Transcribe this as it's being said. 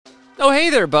Oh,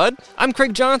 hey there, bud. I'm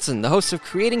Craig Johnson, the host of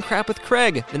Creating Crap with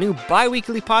Craig, the new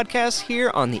bi-weekly podcast here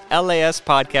on the LAS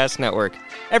Podcast Network.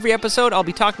 Every episode, I'll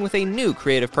be talking with a new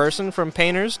creative person, from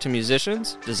painters to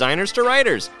musicians, designers to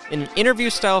writers, in an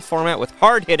interview-style format with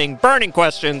hard-hitting, burning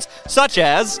questions such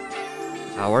as,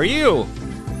 how are you?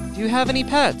 Do you have any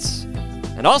pets?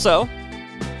 And also,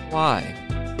 why?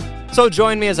 So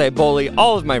join me as I bully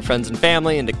all of my friends and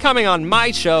family into coming on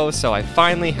my show so I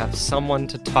finally have someone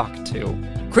to talk to.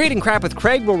 Creating Crap with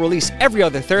Craig will release every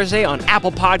other Thursday on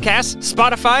Apple Podcasts,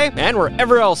 Spotify, and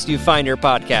wherever else you find your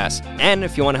podcasts. And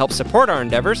if you want to help support our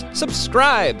endeavors,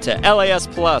 subscribe to LAS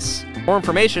Plus. For more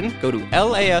information, go to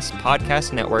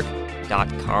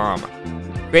laspodcastnetwork.com.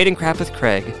 Creating Crap with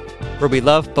Craig, where we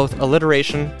love both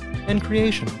alliteration and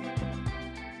creation.